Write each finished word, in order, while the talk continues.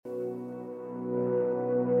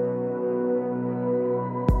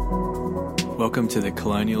Welcome to the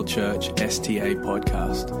Colonial Church STA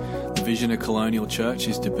podcast. The vision of Colonial Church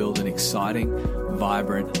is to build an exciting,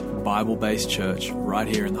 vibrant, Bible-based church right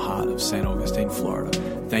here in the heart of St. Augustine, Florida.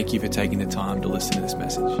 Thank you for taking the time to listen to this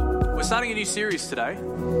message. We're starting a new series today,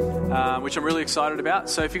 which I'm really excited about.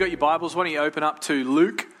 So if you've got your Bibles, why don't you open up to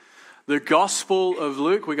Luke, the Gospel of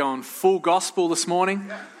Luke. We're going full gospel this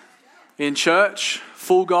morning in church,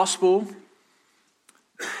 full gospel.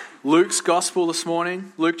 Luke's Gospel this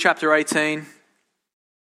morning, Luke chapter 18.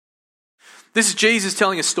 This is Jesus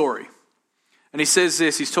telling a story. And he says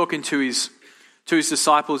this, he's talking to his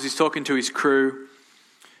disciples, he's talking to his crew.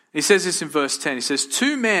 He says this in verse 10. He says,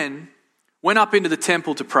 2 men went up into the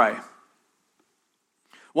temple to pray.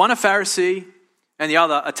 One a Pharisee and the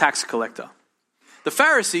other a tax collector. The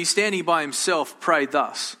Pharisee, standing by himself, prayed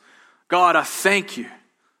thus, God, I thank you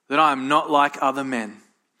that I am not like other men,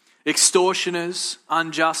 extortioners,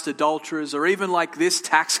 unjust adulterers, or even like this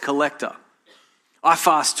tax collector. I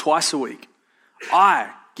fast twice a week. I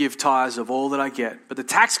give tithes of all that I get. But the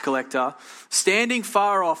tax collector, standing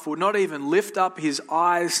far off, would not even lift up his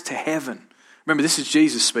eyes to heaven. Remember, this is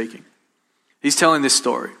Jesus speaking. He's telling this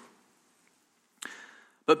story.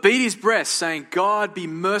 But beat his breast, saying, God, be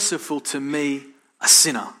merciful to me, a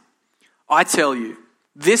sinner. I tell you,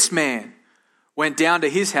 this man went down to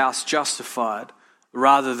his house justified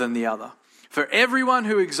rather than the other. For everyone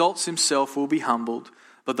who exalts himself will be humbled,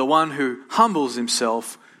 but the one who humbles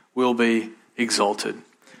himself will be exalted.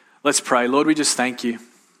 Let's pray. Lord, we just thank you.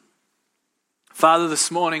 Father,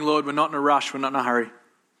 this morning, Lord, we're not in a rush, we're not in a hurry.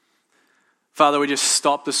 Father, we just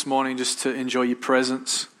stopped this morning just to enjoy your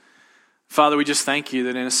presence. Father, we just thank you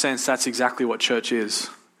that in a sense that's exactly what church is.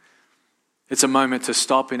 It's a moment to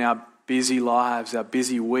stop in our busy lives, our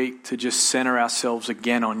busy week, to just center ourselves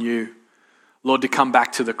again on you. Lord, to come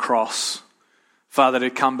back to the cross. Father,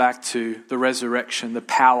 to come back to the resurrection, the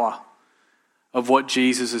power of what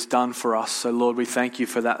Jesus has done for us. So Lord, we thank you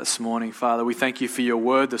for that this morning, Father. We thank you for your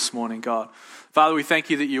word this morning, God. Father, we thank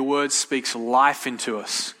you that your word speaks life into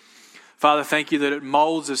us. Father, thank you that it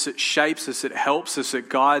molds us, it shapes us, it helps us, it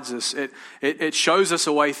guides us, it shows us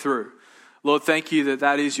a way through. Lord, thank you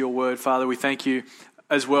that is your word, Father. We thank you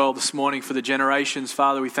as well this morning for the generations.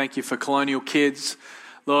 Father, we thank you for Colonial Kids.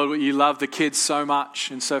 Lord, you love the kids so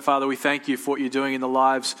much. And so, Father, we thank you for what you're doing in the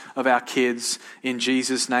lives of our kids in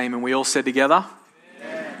Jesus' name. And we all said together,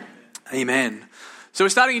 Amen. Amen. So we're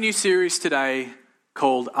starting a new series today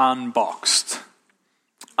called Unboxed.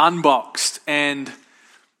 Unboxed. And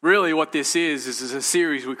really what this is a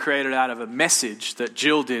series we created out of a message that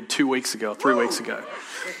Jill did 3 weeks ago.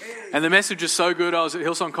 And the message was so good. I was at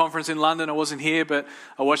Hillsong Conference in London. I wasn't here, but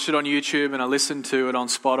I watched it on YouTube and I listened to it on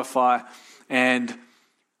Spotify. And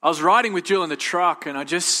I was riding with Jill in the truck and I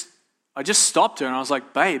just stopped her and I was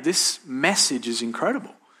like, babe, this message is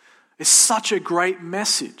incredible. It's such a great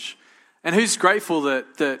message. And who's grateful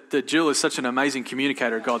that Jill is such an amazing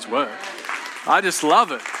communicator of God's word? I just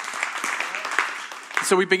love it.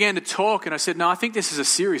 So we began to talk and I said, no, I think this is a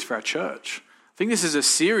series for our church. I think this is a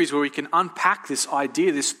series where we can unpack this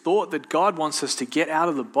idea, this thought that God wants us to get out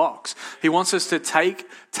of the box. He wants us to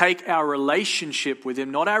take our relationship with him,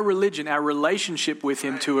 not our religion, our relationship with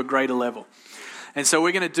him to a greater level. And so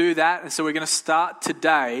we're going to do that. And so we're going to start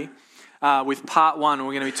today with part 1. And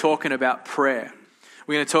we're going to be talking about prayer.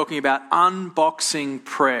 We're going to be talking about unboxing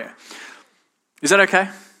prayer. Is that okay?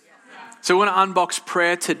 Yeah. So we're going to unbox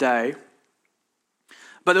prayer today.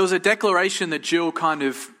 But there was a declaration that Jill kind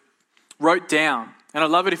of wrote down. And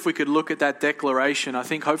I'd love it if we could look at that declaration. I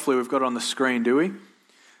think hopefully we've got it on the screen, do we?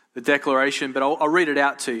 The declaration, but I'll read it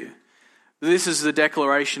out to you. This is the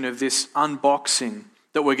declaration of this unboxing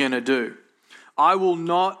that we're going to do. I will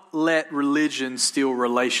not let religion steal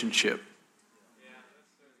relationship.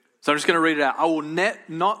 So I'm just going to read it out. I will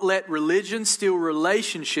not let religion steal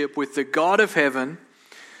relationship with the God of heaven,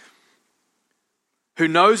 who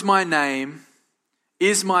knows my name,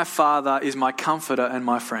 is my Father, is my comforter and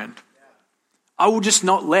my friend. I will just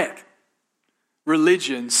not let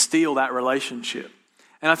religion steal that relationship.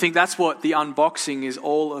 And I think that's what the unboxing is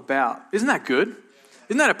all about. Isn't that good?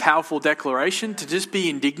 Isn't that a powerful declaration to just be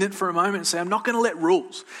indignant for a moment and say, I'm not going to let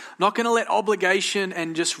rules, I'm not going to let obligation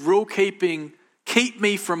and just rule keeping keep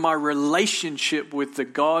me from my relationship with the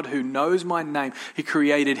God who knows my name. He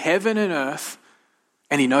created heaven and earth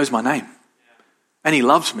and he knows my name and he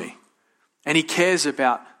loves me and he cares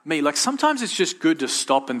about me. Like sometimes it's just good to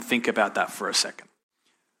stop and think about that for a second.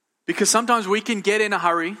 Because sometimes we can get in a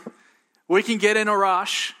hurry, we can get in a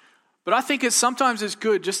rush, but I think sometimes it's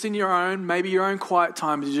good just in maybe your own quiet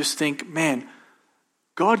time to just think, man,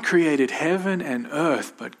 God created heaven and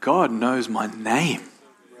earth, but God knows my name.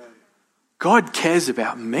 God cares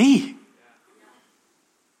about me.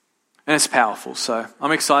 And it's powerful, so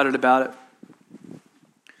I'm excited about it.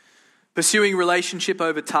 Pursuing relationship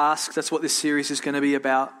over task, that's what this series is going to be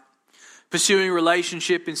about. Pursuing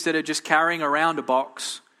relationship instead of just carrying around a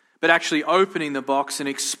box, but actually opening the box and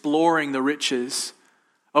exploring the riches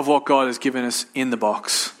of what God has given us in the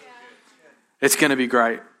box. It's going to be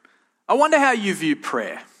great. I wonder how you view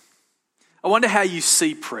prayer. I wonder how you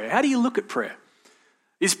see prayer. How do you look at prayer?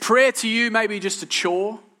 Is prayer to you maybe just a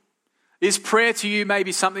chore? Is prayer to you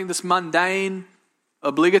maybe something that's mundane,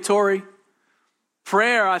 obligatory?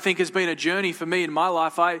 Prayer, I think, has been a journey for me in my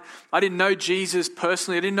life. I didn't know Jesus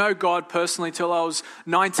personally. I didn't know God personally until I was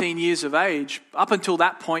 19 years of age. Up until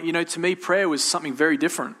that point, to me, prayer was something very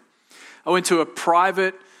different. I went to a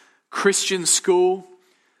private Christian school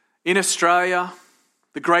in Australia,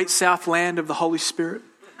 the great south land of the Holy Spirit.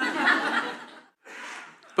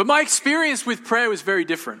 But my experience with prayer was very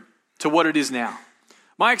different to what it is now.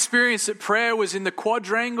 My experience at prayer was in the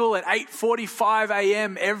quadrangle at 8:45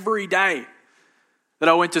 a.m. every day that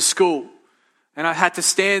I went to school. And I had to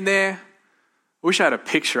stand there. I wish I had a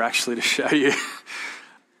picture actually to show you.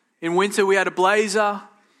 In winter we had a blazer.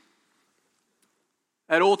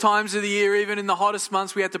 At all times of the year, even in the hottest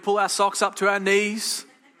months, we had to pull our socks up to our knees.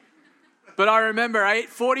 But I remember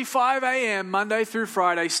 8:45 a.m. Monday through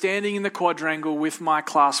Friday standing in the quadrangle with my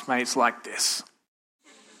classmates like this.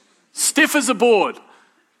 Stiff as a board.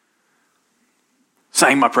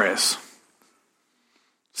 Saying my prayers.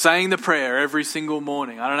 Saying the prayer every single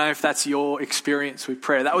morning. I don't know if that's your experience with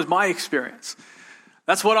prayer. That was my experience.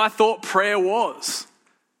 That's what I thought prayer was.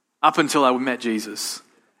 Up until I met Jesus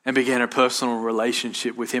and began a personal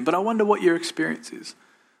relationship with him. But I wonder what your experience is.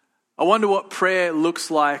 I wonder what prayer looks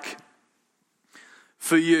like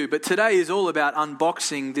for you. But today is all about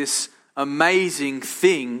unboxing this amazing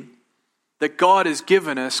thing that God has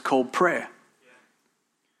given us called prayer.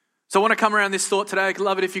 So I want to come around this thought today. I'd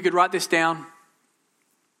love it if you could write this down.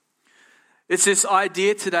 It's this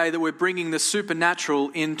idea today that we're bringing the supernatural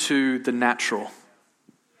into the natural.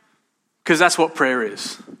 Because that's what prayer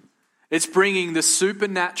is. It's bringing the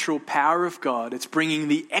supernatural power of God. It's bringing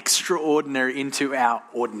the extraordinary into our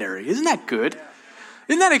ordinary. Isn't that good?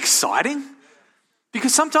 Isn't that exciting?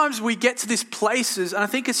 Because sometimes we get to these places, and I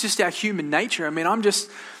think it's just our human nature. I mean,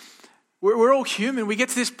 we're all human. We get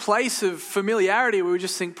to this place of familiarity where we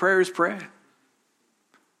just think prayer is prayer.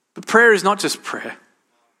 But prayer is not just prayer.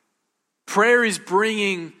 Prayer is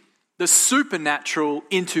bringing the supernatural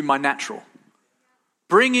into my natural.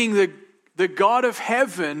 Bringing the God of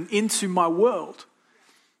heaven into my world.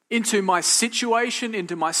 Into my situation,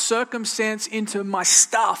 into my circumstance, into my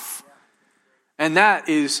stuff. And that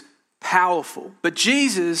is powerful. But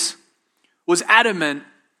Jesus was adamant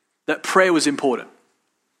that prayer was important.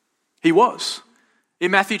 He was. In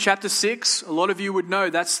Matthew chapter 6, a lot of you would know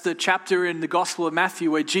that's the chapter in the Gospel of Matthew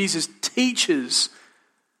where Jesus teaches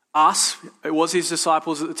us. It was his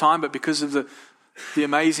disciples at the time, but because of the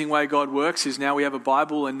amazing way God works is now we have a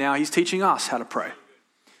Bible and now he's teaching us how to pray.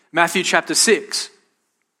 Matthew chapter 6.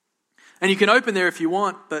 And you can open there if you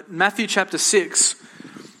want, but Matthew chapter 6,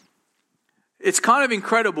 it's kind of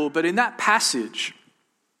incredible, but in that passage,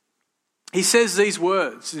 he says these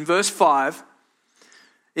words. In verse 5,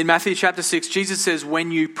 in Matthew chapter 6, Jesus says, when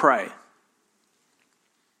you pray. He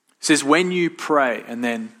says, when you pray, and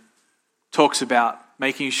then talks about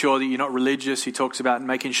making sure that you're not religious. He talks about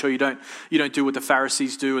making sure you don't do what the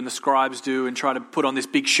Pharisees do and the scribes do and try to put on this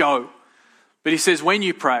big show. But he says, when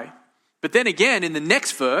you pray. But then again, in the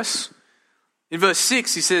next verse, in verse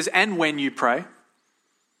 6, he says, and when you pray.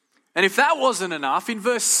 And if that wasn't enough, in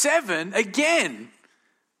verse 7, again,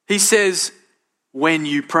 he says, when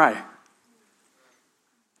you pray.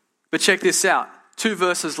 But check this out. 2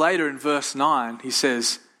 verses later in verse 9, he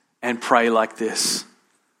says, and pray like this.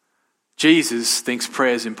 Jesus thinks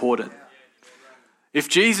prayer is important. If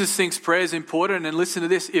Jesus thinks prayer is important, and listen to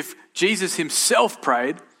this, if Jesus himself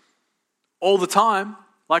prayed all the time,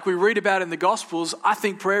 like we read about in the Gospels, I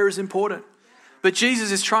think prayer is important. But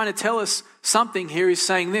Jesus is trying to tell us something here. He's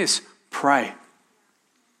saying this, pray.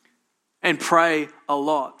 And pray a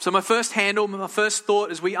lot. So my first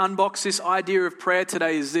thought as we unbox this idea of prayer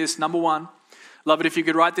today is this. Number one, love it if you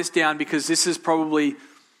could write this down because this is probably,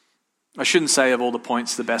 I shouldn't say of all the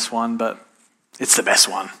points the best one, but it's the best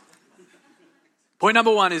one. Point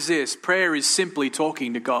number one is this. Prayer is simply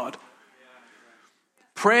talking to God.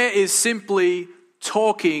 Prayer is simply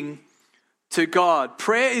talking to God.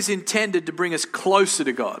 Prayer is intended to bring us closer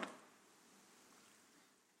to God.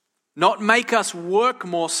 Not make us work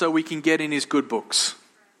more so we can get in his good books.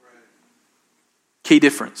 Key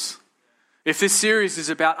difference. If this series is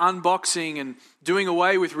about unboxing and doing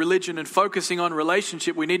away with religion and focusing on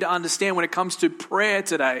relationship, we need to understand when it comes to prayer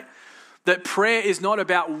today, That prayer is not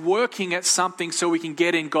about working at something so we can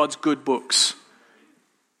get in God's good books.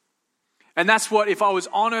 And that's what, if I was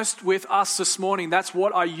honest with us this morning, that's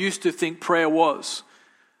what I used to think prayer was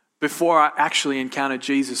before I actually encountered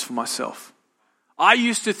Jesus for myself. I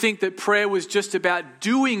used to think that prayer was just about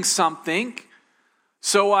doing something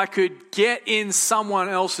so I could get in someone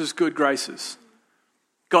else's good graces.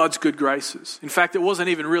 God's good graces. In fact, it wasn't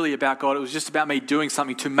even really about God. It was just about me doing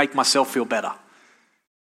something to make myself feel better.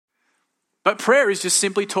 But prayer is just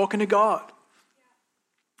simply talking to God.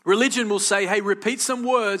 Religion will say, hey, repeat some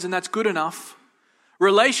words and that's good enough.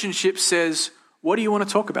 Relationship says, what do you want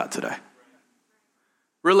to talk about today?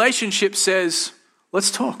 Relationship says, let's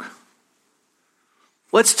talk.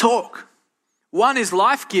 Let's talk. One is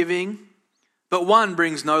life-giving, but one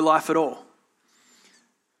brings no life at all.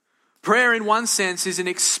 Prayer in one sense is an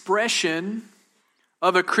expression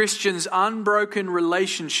of a Christian's unbroken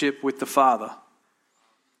relationship with the Father.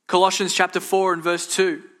 Colossians chapter 4 and verse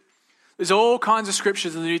 2. There's all kinds of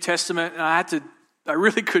scriptures in the New Testament, and I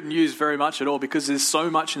really couldn't use very much at all because there's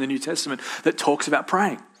so much in the New Testament that talks about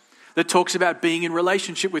praying, that talks about being in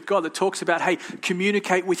relationship with God, that talks about, hey,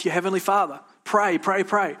 communicate with your Heavenly Father. Pray, pray,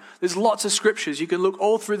 pray. There's lots of scriptures. You can look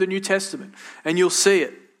all through the New Testament and you'll see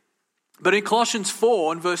it. But in Colossians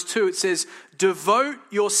 4 and verse 2, it says, devote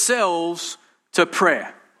yourselves to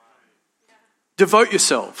prayer. Devote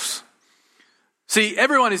yourselves. See,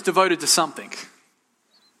 everyone is devoted to something.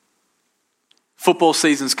 Football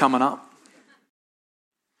season's coming up.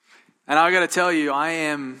 And I got to tell you,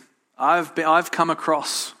 I've come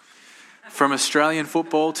across from Australian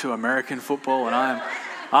football to American football, and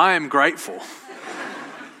I am grateful.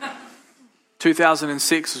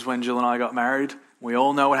 2006 was when Jill and I got married. We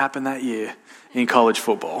all know what happened that year in college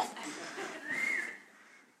football.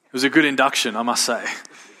 It was a good induction, I must say,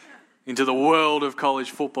 into the world of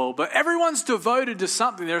college football. But everyone's devoted to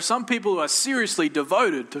something. There are some people who are seriously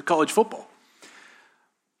devoted to college football.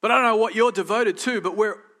 But I don't know what you're devoted to, but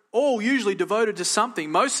we're all usually devoted to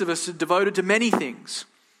something. Most of us are devoted to many things.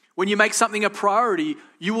 When you make something a priority,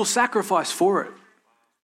 you will sacrifice for it.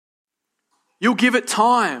 You'll give it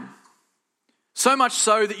time. So much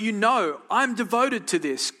so that you know, I'm devoted to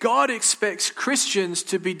this. God expects Christians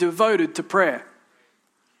to be devoted to prayer.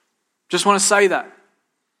 Just want to say that.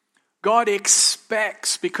 God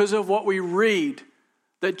expects, because of what we read,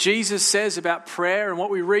 that Jesus says about prayer and what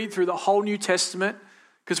we read through the whole New Testament,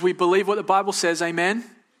 because we believe what the Bible says, amen?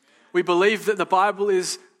 We believe that the Bible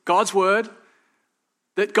is God's word,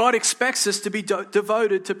 that God expects us to be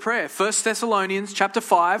devoted to prayer. 1 Thessalonians chapter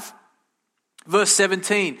 5, verse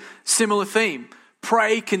 17, similar theme.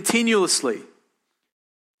 Pray continuously.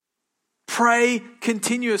 Pray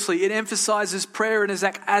continuously. It emphasizes prayer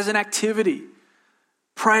as an activity.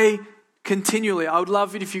 Pray continually. I would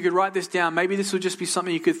love it if you could write this down. Maybe this will just be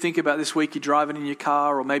something you could think about this week. You're driving in your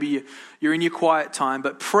car, or maybe you're in your quiet time.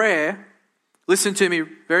 But prayer, listen to me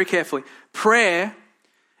very carefully. Prayer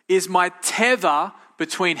is my tether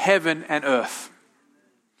between heaven and earth.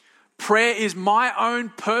 Prayer is my own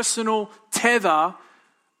personal tether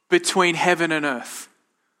between heaven and earth.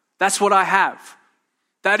 That's what I have.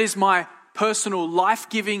 That is my personal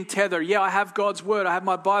life-giving tether. Yeah, I have God's word. I have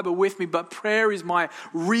my Bible with me, but prayer is my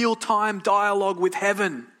real-time dialogue with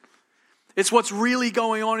heaven. It's what's really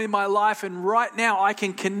going on in my life, and right now I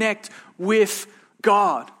can connect with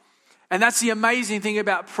God. And that's the amazing thing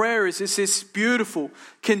about prayer, is it's this beautiful,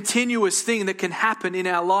 continuous thing that can happen in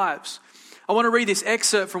our lives. I want to read this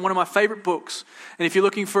excerpt from one of my favorite books. And if you're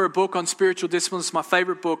looking for a book on spiritual disciplines, it's my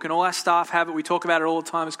favorite book, and all our staff have it. We talk about it all the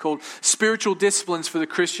time. It's called Spiritual Disciplines for the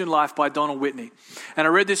Christian Life by Donald Whitney. And I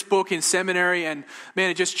read this book in seminary, and man,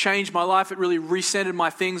 it just changed my life. It really recentered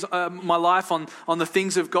my life on the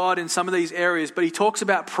things of God in some of these areas. But he talks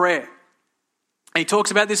about prayer. And he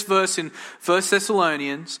talks about this verse in 1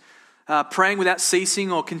 Thessalonians, praying without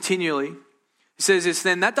ceasing or continually. He says this,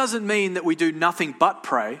 then that doesn't mean that we do nothing but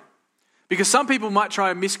pray. Because some people might try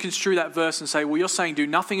and misconstrue that verse and say, well, you're saying do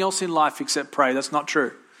nothing else in life except pray. That's not true.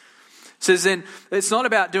 It says then, it's not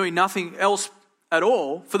about doing nothing else at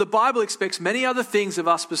all, for the Bible expects many other things of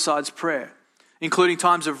us besides prayer, including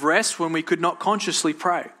times of rest when we could not consciously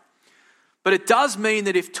pray. But it does mean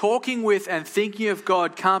that if talking with and thinking of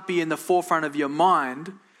God can't be in the forefront of your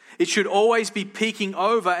mind, it should always be peeking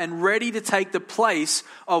over and ready to take the place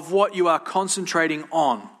of what you are concentrating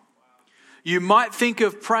on. You might think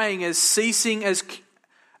of praying as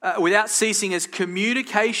without ceasing as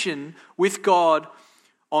communication with God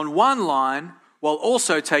on one line while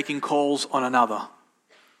also taking calls on another.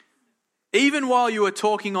 Even while you are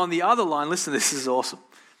talking on the other line, listen, this is awesome.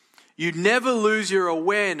 You never lose your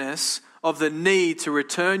awareness of the need to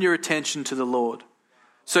return your attention to the Lord.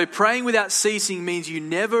 So praying without ceasing means you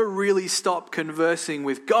never really stop conversing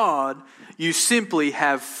with God. You simply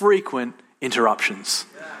have frequent interruptions.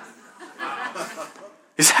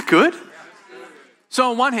 Is that good?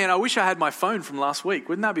 So on one hand, I wish I had my phone from last week.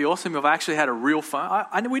 Wouldn't that be awesome if I actually had a real phone?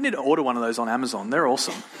 We need to order one of those on Amazon. They're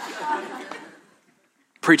awesome.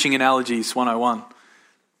 Preaching analogies 101.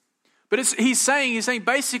 But he's saying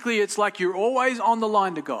basically it's like you're always on the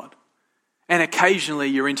line to God. And occasionally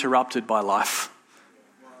you're interrupted by life.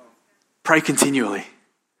 Pray continually.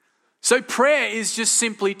 So prayer is just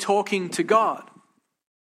simply talking to God.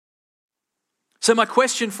 So my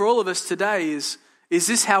question for all of us today is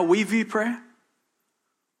this how we view prayer?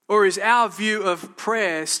 Or is our view of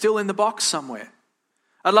prayer still in the box somewhere?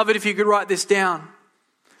 I'd love it if you could write this down.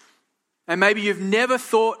 And maybe you've never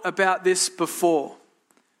thought about this before,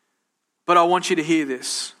 but I want you to hear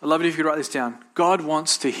this. I'd love it if you could write this down. God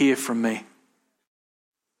wants to hear from me.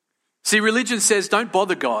 See, religion says don't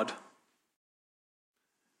bother God.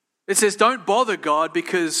 It says don't bother God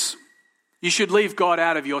because you should leave God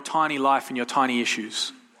out of your tiny life and your tiny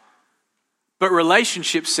issues. But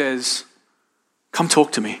relationship says, come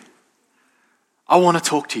talk to me. I want to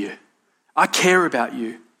talk to you. I care about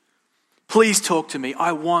you. Please talk to me.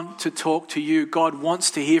 I want to talk to you. God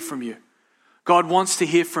wants to hear from you. God wants to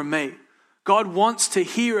hear from me. God wants to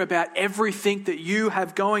hear about everything that you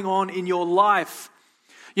have going on in your life.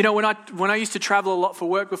 You know, when I used to travel a lot for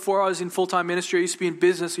work before I was in full-time ministry, I used to be in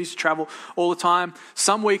business, I used to travel all the time.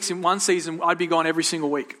 Some weeks in one season, I'd be gone every single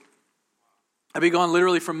week. I'd be gone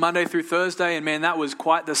literally from Monday through Thursday, and man, that was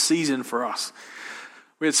quite the season for us.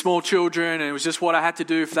 We had small children, and it was just what I had to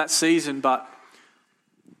do for that season. But,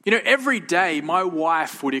 you know, every day my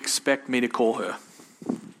wife would expect me to call her.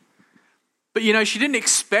 But, you know, she didn't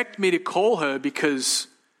expect me to call her because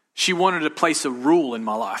she wanted to place a rule in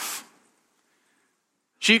my life.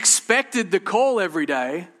 She expected the call every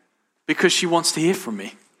day because she wants to hear from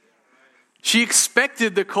me. She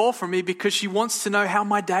expected the call from me because she wants to know how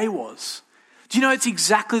my day was. Do you know it's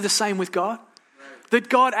exactly the same with God? That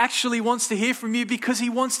God actually wants to hear from you because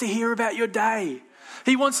he wants to hear about your day.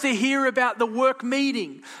 He wants to hear about the work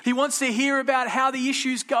meeting. He wants to hear about how the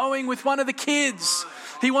issue's going with one of the kids.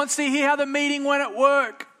 He wants to hear how the meeting went at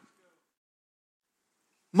work.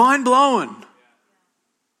 Mind blowing.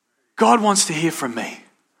 God wants to hear from me.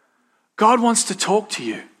 God wants to talk to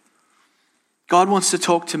you. God wants to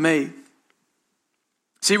talk to me.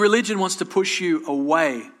 See, religion wants to push you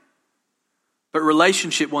away, but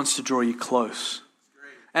relationship wants to draw you close.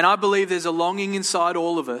 And I believe there's a longing inside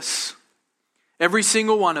all of us, every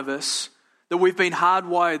single one of us, that we've been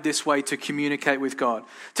hardwired this way to communicate with God,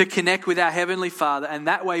 to connect with our Heavenly Father, and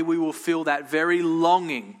that way we will feel that very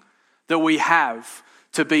longing that we have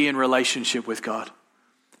to be in relationship with God.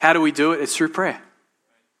 How do we do it? It's through prayer.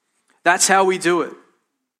 That's how we do it.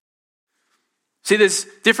 See, there's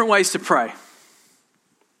different ways to pray.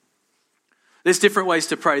 There's different ways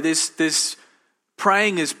to pray. There's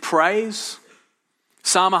praying is praise.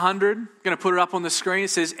 Psalm 100, I'm going to put it up on the screen. It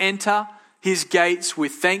says, enter his gates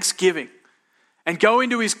with thanksgiving and go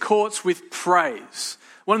into his courts with praise.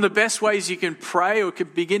 One of the best ways you can pray or can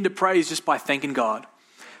begin to pray is just by thanking God.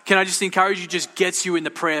 Can I just encourage you, just gets you in the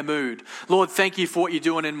prayer mood. Lord, thank you for what you're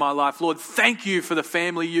doing in my life. Lord, thank you for the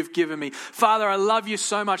family you've given me. Father, I love you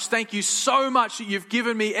so much. Thank you so much that you've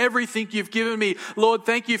given me everything you've given me. Lord,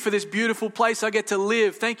 thank you for this beautiful place I get to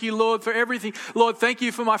live. Thank you, Lord, for everything. Lord, thank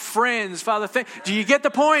you for my friends. Father, do you get the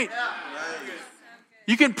point?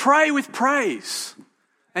 You can pray with praise.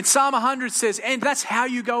 And Psalm 100 says, and that's how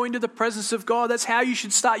you go into the presence of God. That's how you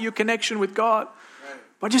should start your connection with God.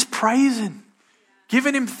 By just praising.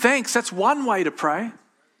 Giving him thanks, that's one way to pray.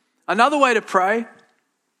 Another way to pray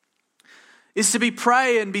is to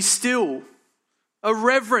pray and be still. A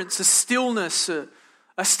reverence, a stillness, a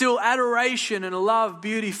still adoration and a love,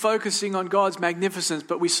 beauty, focusing on God's magnificence,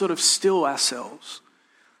 but we sort of still ourselves.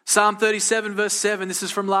 Psalm 37 verse 7, this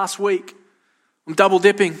is from last week. I'm double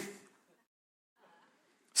dipping.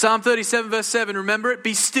 Psalm 37 verse 7, remember it?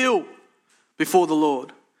 Be still before the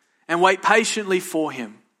Lord and wait patiently for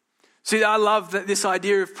him. See, I love this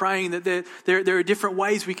idea of praying, that there are different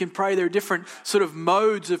ways we can pray. There are different sort of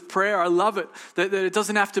modes of prayer. I love it. That it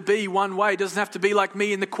doesn't have to be one way. It doesn't have to be like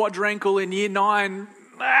me in the quadrangle in year 9.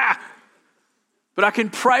 But I can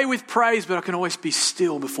pray with praise, but I can always be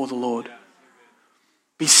still before the Lord.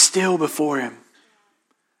 Be still before him.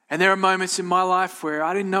 And there are moments in my life where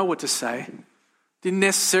I didn't know what to say. Didn't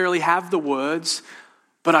necessarily have the words,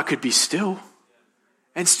 but I could be still.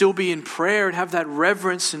 And still be in prayer and have that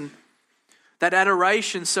reverence and that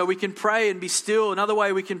adoration, so we can pray and be still. Another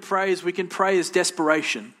way we can pray is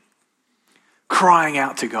desperation. Crying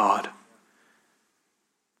out to God.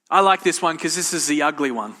 I like this one because this is the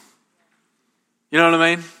ugly one. You know what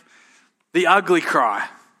I mean? The ugly cry.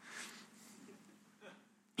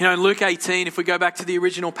 You know, in Luke 18, if we go back to the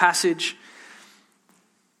original passage,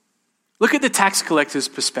 look at the tax collector's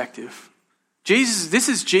perspective. This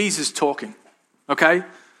is Jesus talking, okay?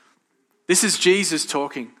 This is Jesus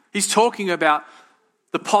talking. He's talking about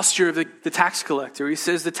the posture of the tax collector. He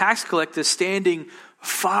says the tax collector standing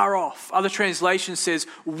far off. Other translation says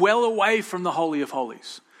well away from the Holy of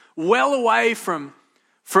Holies. Well away from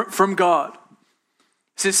God.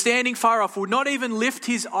 It says standing far off, would not even lift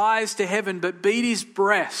his eyes to heaven, but beat his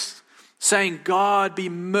breast, saying, God, be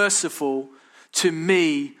merciful to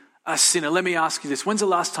me, a sinner. Let me ask you this. When's the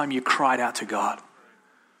last time you cried out to God?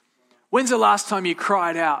 When's the last time you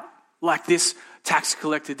cried out like this tax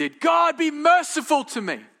collector did? God, be merciful to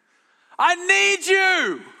me. I need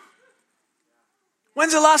you.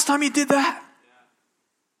 When's the last time you did that?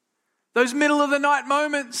 Those middle of the night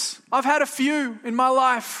moments. I've had a few in my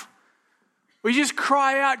life. We just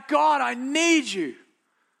cry out, God, I need you.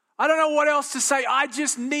 I don't know what else to say. I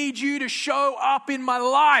just need you to show up in my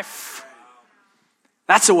life.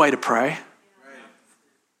 That's a way to pray.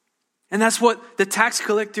 And that's what the tax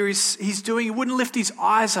collector he's doing. He wouldn't lift his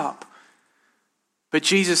eyes up. But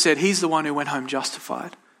Jesus said he's the one who went home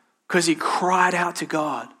justified because he cried out to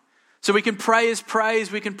God. So we can pray his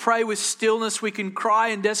praise, we can pray with stillness, we can cry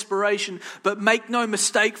in desperation, but make no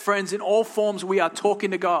mistake, friends, in all forms we are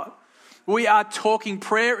talking to God. We are talking.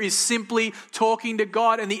 Prayer is simply talking to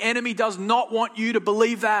God, and the enemy does not want you to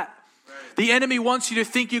believe that. Right. The enemy wants you to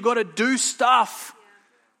think you've got to do stuff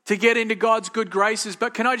to get into God's good graces.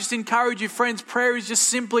 But can I just encourage you, friends, prayer is just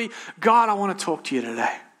simply, God, I want to talk to you today.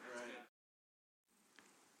 Right.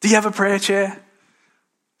 Do you have a prayer chair?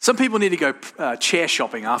 Some people need to go chair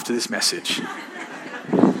shopping after this message.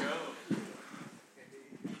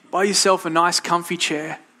 Buy yourself a nice comfy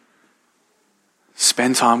chair.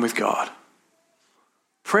 Spend time with God.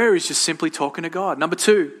 Prayer is just simply talking to God. Number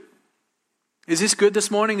 2. Is this good this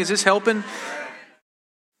morning? Is this helping?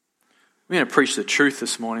 We're going to preach the truth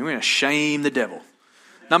this morning. We're going to shame the devil.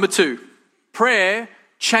 Number 2. Prayer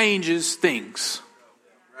changes things.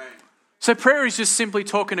 So prayer is just simply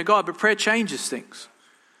talking to God, but prayer changes things.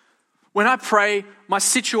 When I pray, my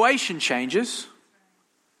situation changes.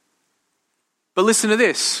 But listen to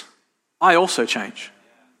this. I also change.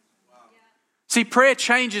 See, prayer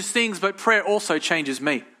changes things, but prayer also changes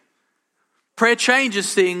me. Prayer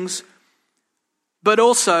changes things, but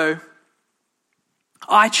also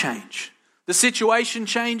I change. The situation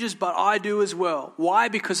changes, but I do as well. Why?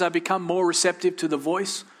 Because I become more receptive to the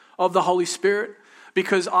voice of the Holy Spirit.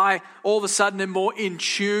 Because I all of a sudden am more in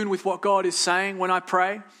tune with what God is saying when I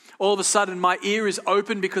pray. All of a sudden my ear is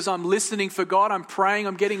open because I'm listening for God. I'm praying,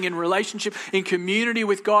 I'm getting in relationship, in community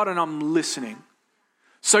with God, and I'm listening.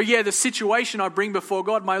 So yeah, the situation I bring before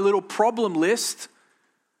God, my little problem list,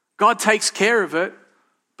 God takes care of it,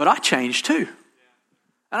 but I change too.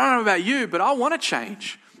 I don't know about you, but I want to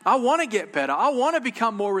change. I want to get better. I want to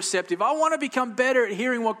become more receptive. I want to become better at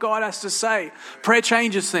hearing what God has to say. Prayer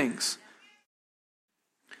changes things.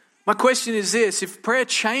 My question is this: if prayer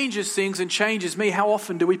changes things and changes me, how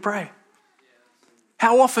often do we pray?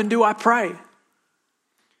 How often do I pray?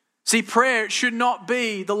 See, prayer should not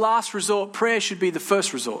be the last resort. Prayer should be the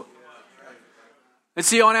first resort. And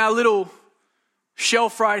see, on our little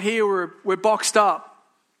shelf right here, we're boxed up.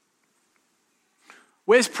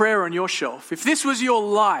 Where's prayer on your shelf? If this was your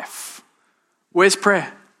life, where's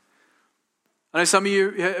prayer? I know some of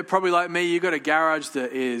you, probably like me, you've got a garage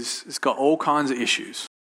that it's got all kinds of issues.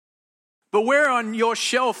 But where on your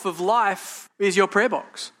shelf of life is your prayer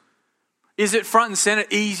box? Is it front and center,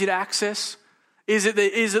 easy to access? Is it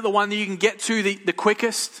the one that you can get to the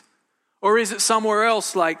quickest? Or is it somewhere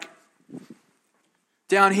else, like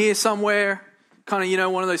down here somewhere? Kind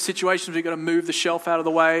of, one of those situations where you've got to move the shelf out of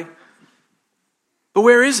the way. But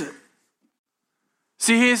where is it?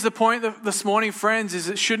 See, here's the point this morning, friends, is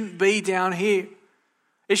it shouldn't be down here.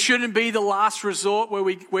 It shouldn't be the last resort where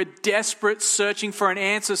we're desperate, searching for an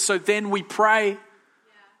answer, so then we pray.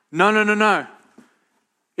 No.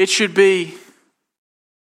 It should be...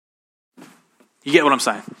 You get what I'm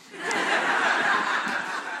saying?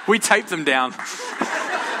 We tape them down.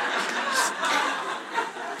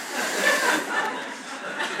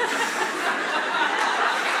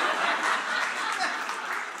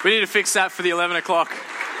 We need to fix that for the 11 o'clock.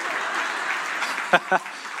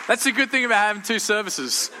 That's a good thing about having 2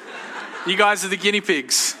 services. You guys are the guinea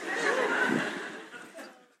pigs.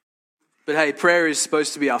 But hey, prayer is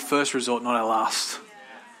supposed to be our first resort, not our last.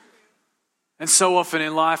 And so often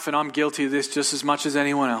in life, and I'm guilty of this just as much as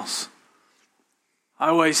anyone else, I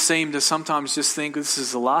always seem to sometimes just think this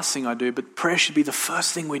is the last thing I do, but prayer should be the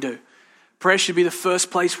first thing we do. Prayer should be the first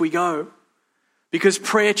place we go, because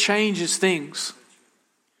prayer changes things.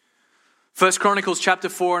 1 Chronicles chapter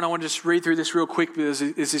 4, and I want to just read through this real quick, because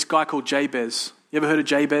there's this guy called Jabez. You ever heard of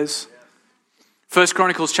Jabez? 1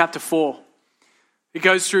 Chronicles chapter 4. It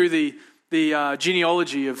goes through the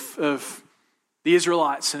genealogy of the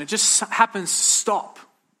Israelites, and it just happens to stop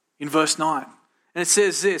in verse 9. And it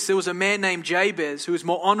says this: there was a man named Jabez who was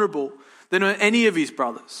more honorable than any of his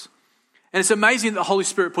brothers. And it's amazing that the Holy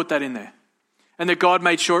Spirit put that in there, and that God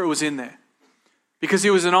made sure it was in there, because he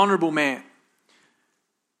was an honorable man.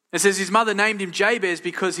 It says his mother named him Jabez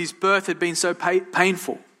because his birth had been so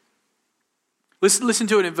painful. Listen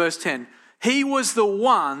to it in verse 10. He was the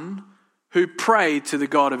one who prayed to the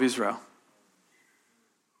God of Israel.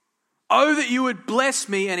 Oh, that you would bless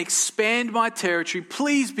me and expand my territory.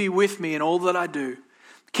 Please be with me in all that I do.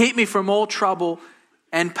 Keep me from all trouble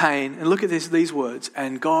and pain. And look at these words.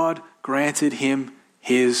 And God granted him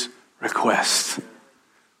his request.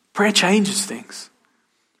 Prayer changes things.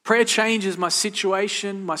 Prayer changes my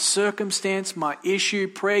situation, my circumstance, my issue.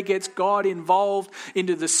 Prayer gets God involved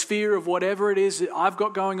into the sphere of whatever it is that I've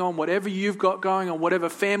got going on, whatever you've got going on, whatever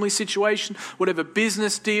family situation, whatever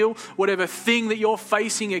business deal, whatever thing that you're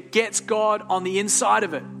facing, it gets God on the inside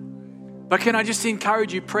of it. But can I just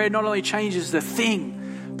encourage you, prayer not only changes the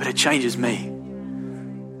thing, but it changes me.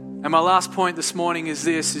 And my last point this morning is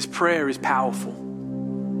this: is prayer is powerful.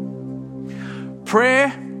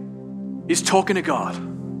 Prayer is talking to God.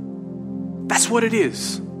 That's what it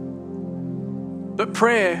is. But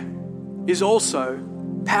prayer is also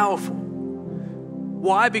powerful.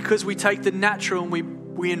 Why? Because we take the natural and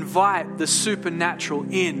we invite the supernatural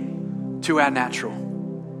in to our natural.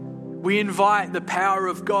 We invite the power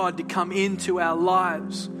of God to come into our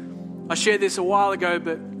lives. I shared this a while ago,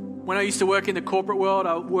 but when I used to work in the corporate world,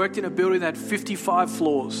 I worked in a building that had 55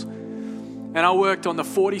 floors. And I worked on the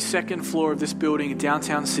 42nd floor of this building in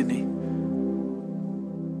downtown Sydney.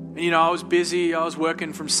 And I was busy. I was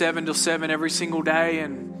working from 7 till 7 every single day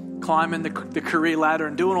and climbing the career ladder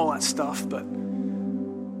and doing all that stuff. But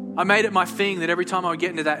I made it my thing that every time I would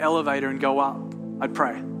get into that elevator and go up, I'd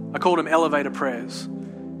pray. I called them elevator prayers.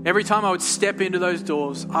 Every time I would step into those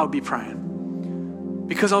doors, I would be praying.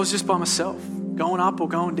 Because I was just by myself, going up or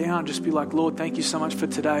going down, just be like, Lord, thank you so much for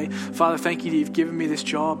today. Father, thank you that you've given me this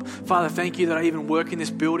job. Father, thank you that I even work in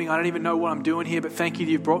this building. I don't even know what I'm doing here, but thank you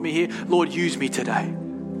that you've brought me here. Lord, use me today.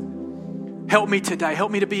 Help me today.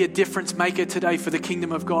 Help me to be a difference maker today for the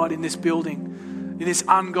kingdom of God in this building, in this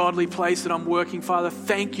ungodly place that I'm working. Father,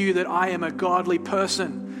 thank you that I am a godly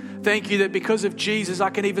person. Thank you that because of Jesus, I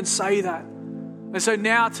can even say that. And so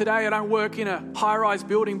now today, I don't work in a high-rise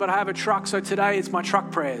building, but I have a truck. So today it's my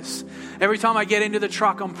truck prayers. Every time I get into the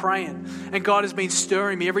truck, I'm praying. And God has been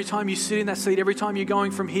stirring me. Every time you sit in that seat, every time you're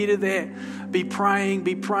going from here to there, be praying,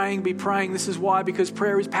 be praying, be praying. This is why, because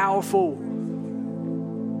prayer is powerful.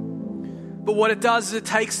 But what it does is it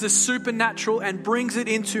takes the supernatural and brings it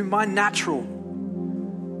into my natural.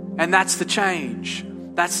 And that's the change.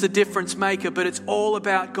 That's the difference maker. But it's all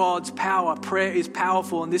about God's power. Prayer is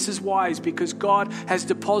powerful. And this is why, is because God has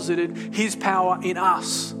deposited his power in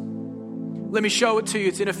us. Let me show it to you.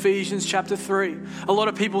 It's in Ephesians chapter 3. A lot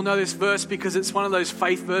of people know this verse because it's one of those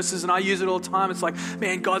faith verses, and I use it all the time. It's like,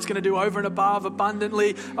 man, God's going to do over and above,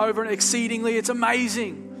 abundantly, over and exceedingly. It's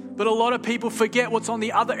amazing. But a lot of people forget what's on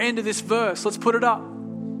the other end of this verse. Let's put it up.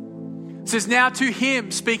 It says, now to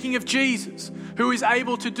him, speaking of Jesus, who is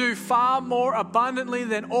able to do far more abundantly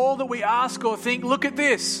than all that we ask or think. Look at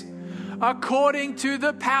this. According to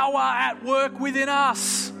the power at work within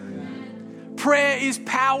us. Prayer is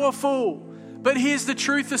powerful. But here's the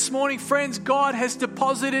truth this morning, friends. God has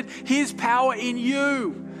deposited his power in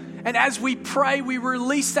you. And as we pray, we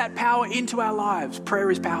release that power into our lives.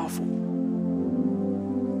 Prayer is powerful.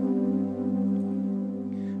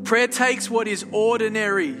 Prayer takes what is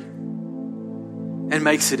ordinary and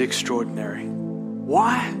makes it extraordinary.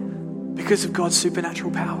 Why? Because of God's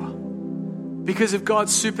supernatural power. Because of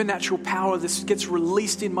God's supernatural power, this gets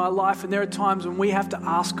released in my life. And there are times when we have to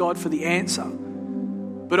ask God for the answer.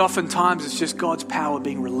 But oftentimes it's just God's power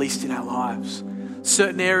being released in our lives.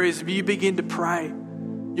 Certain areas, you begin to pray,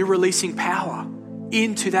 you're releasing power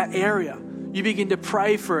into that area. You begin to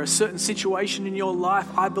pray for a certain situation in your life.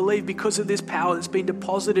 I believe because of this power that's been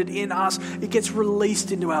deposited in us, it gets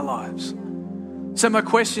released into our lives. So my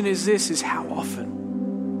question is this, is how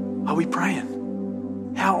often are we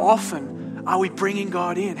praying? How often are we bringing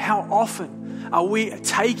God in? How often are we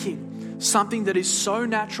taking something that is so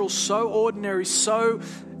natural, so ordinary, so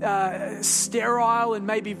sterile and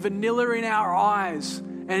maybe vanilla in our eyes,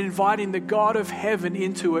 and inviting the God of heaven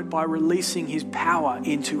into it by releasing his power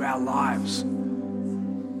into our lives.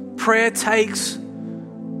 Prayer takes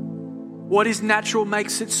what is natural,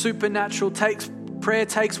 makes it supernatural. Prayer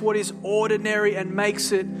takes what is ordinary and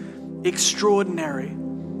makes it extraordinary.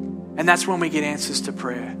 And that's when we get answers to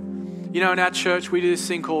prayer. You know, in our church, we do this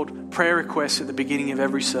thing called prayer requests at the beginning of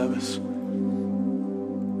every service.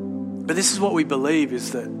 But this is what we believe,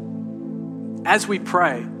 is that as we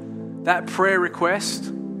pray, that prayer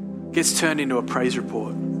request gets turned into a praise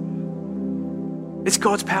report. It's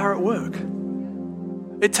God's power at work.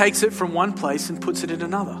 It takes it from one place and puts it in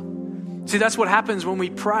another. See, that's what happens when we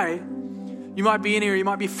pray. You might be in here, you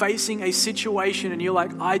might be facing a situation and you're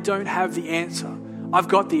like, I don't have the answer. I've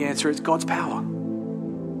got the answer. It's God's power.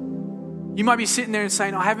 You might be sitting there and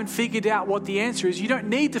saying, I haven't figured out what the answer is. You don't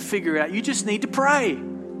need to figure it out. You just need to pray.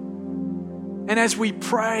 And as we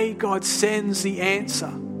pray, God sends the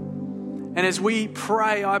answer. And as we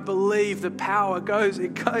pray, I believe the power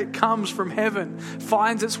it comes from heaven,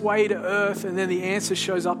 finds its way to earth, and then the answer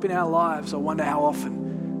shows up in our lives. I wonder how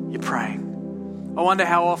often you're praying. I wonder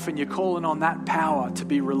how often you're calling on that power to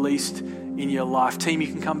be released in your life. Team, you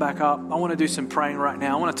can come back up. I want to do some praying right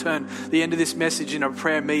now. I want to turn the end of this message into a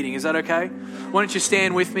prayer meeting. Is that okay? Why don't you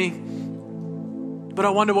stand with me? But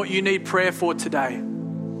I wonder what you need prayer for today.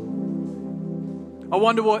 I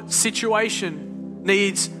wonder what situation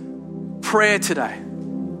needs prayer today.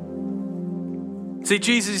 See,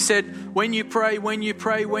 Jesus said, when you pray,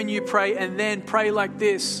 and then pray like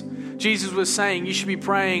this. Jesus was saying you should be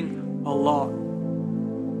praying a lot.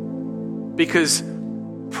 Because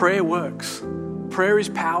prayer works. Prayer is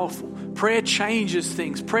powerful. Prayer changes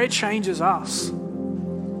things. Prayer changes us.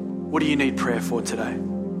 What do you need prayer for today?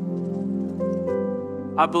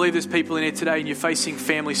 I believe there's people in here today and you're facing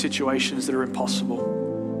family situations that are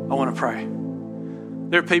impossible. I want to pray.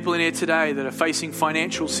 There are people in here today that are facing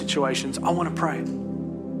financial situations. I want to pray.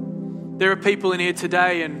 There are people in here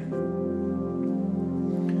today and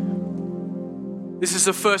this is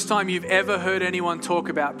the first time you've ever heard anyone talk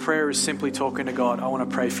about prayer as simply talking to God. I want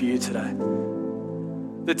to pray for you today.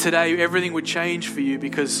 That today everything would change for you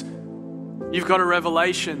because you've got a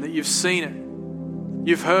revelation that you've seen it.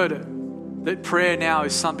 You've heard it. That prayer now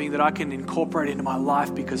is something that I can incorporate into my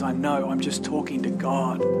life because I know I'm just talking to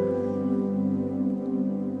God.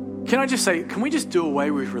 Can I just say, can we just do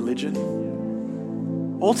away with religion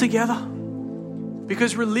altogether?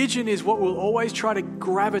 Because religion is what we'll always try to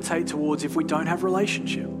gravitate towards if we don't have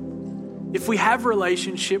relationship. If we have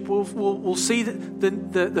relationship, we'll see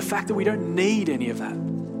the fact that we don't need any of that,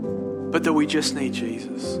 but that we just need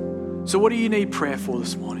Jesus. So what do you need prayer for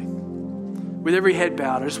this morning? With every head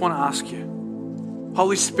bowed, I just want to ask you,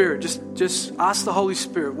 Holy Spirit, just ask the Holy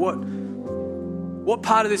Spirit, what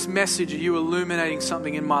part of this message are you illuminating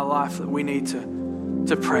something in my life that we need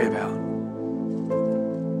to pray about?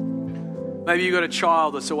 Maybe you've got a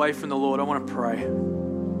child that's away from the Lord. I want to pray.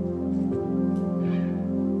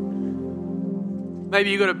 Maybe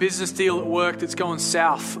you've got a business deal at work that's going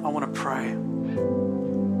south. I want to pray.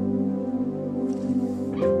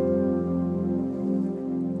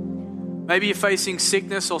 Maybe you're facing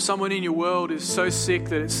sickness or someone in your world is so sick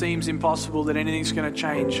that it seems impossible that anything's going to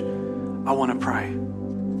change. I want to pray.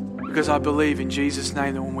 Because I believe in Jesus'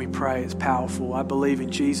 name that when we pray, it's powerful. I believe in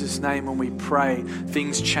Jesus' name when we pray,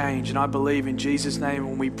 things change. And I believe in Jesus' name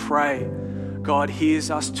when we pray, God hears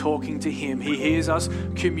us talking to Him. He hears us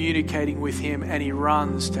communicating with Him and He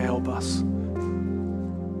runs to help us.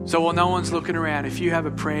 So while no one's looking around, if you have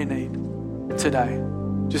a prayer need today,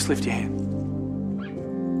 just lift your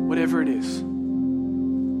hand. Whatever it is.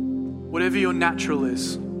 Whatever your natural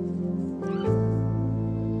is.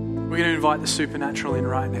 We're going to invite the supernatural in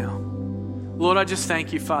right now. Lord, I just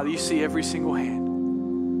thank you, Father. You see every single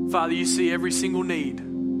hand. Father, you see every single need.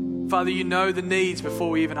 Father, you know the needs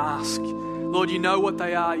before we even ask. Lord, you know what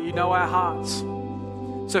they are. You know our hearts.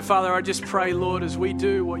 So, Father, I just pray, Lord, as we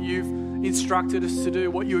do what you've instructed us to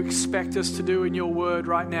do, what you expect us to do in your word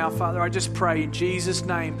right now, Father, I just pray in Jesus'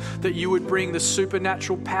 name that you would bring the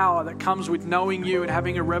supernatural power that comes with knowing you and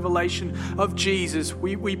having a revelation of Jesus.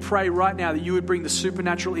 We pray right now that you would bring the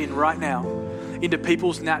supernatural in right now into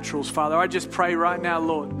people's naturals. Father, I just pray right now,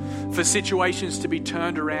 Lord, for situations to be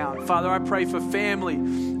turned around. Father, I pray for family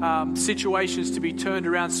situations to be turned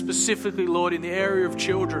around, specifically, Lord, in the area of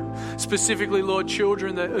children. Specifically, Lord,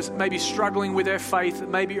 children that are maybe struggling with their faith, that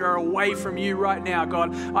maybe are away from you right now,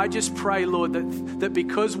 God. I just pray, Lord, that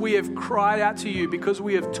because we have cried out to you, because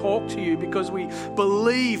we have talked to you, because we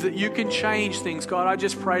believe that you can change things, God, I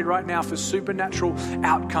just pray right now for supernatural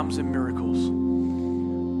outcomes and miracles.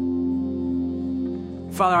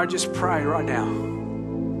 Father, I just pray right now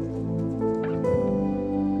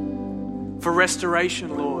for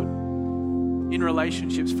restoration, Lord, in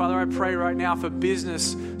relationships. Father, I pray right now for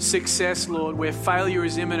business success, Lord, where failure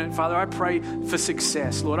is imminent. Father, I pray for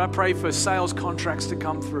success. Lord, I pray for sales contracts to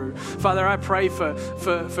come through. Father, I pray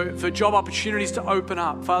for job opportunities to open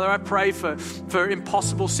up. Father, I pray for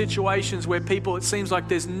impossible situations where people, it seems like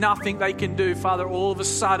there's nothing they can do. Father, all of a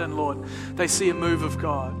sudden, Lord, they see a move of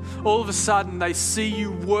God. All of a sudden, they see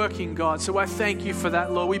you working, God. So I thank you for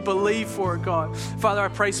that, Lord. We believe for it, God. Father, I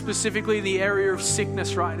pray specifically in the area of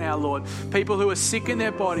sickness right now, Lord. People who are sick in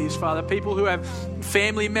their bodies, Father. People who have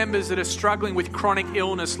family members that are struggling with chronic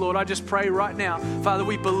illness, Lord. I just pray right now, Father,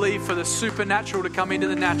 we believe for the supernatural to come into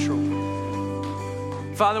the natural.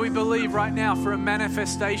 Father, we believe right now for a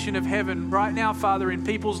manifestation of heaven right now, Father, in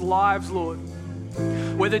people's lives, Lord.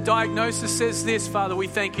 Where the diagnosis says this, Father, we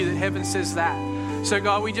thank you that heaven says that. So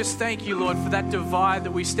God, we just thank you, Lord, for that divide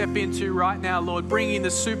that we step into right now, Lord, bringing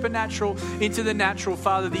the supernatural into the natural,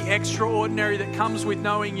 Father, the extraordinary that comes with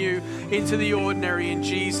knowing you into the ordinary in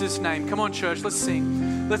Jesus' name. Come on, church, let's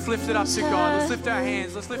sing. Let's lift it up to God. Let's lift our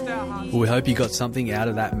hands. Let's lift our hearts. Well, we hope you got something out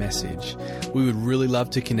of that message. We would really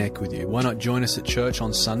love to connect with you. Why not join us at church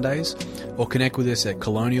on Sundays or connect with us at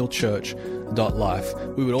colonialchurch.life.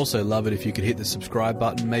 We would also love it if you could hit the subscribe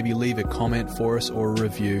button, maybe leave a comment for us or a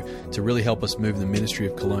review to really help us move the ministry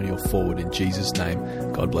of Colonial forward. In Jesus' name,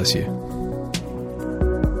 God bless you.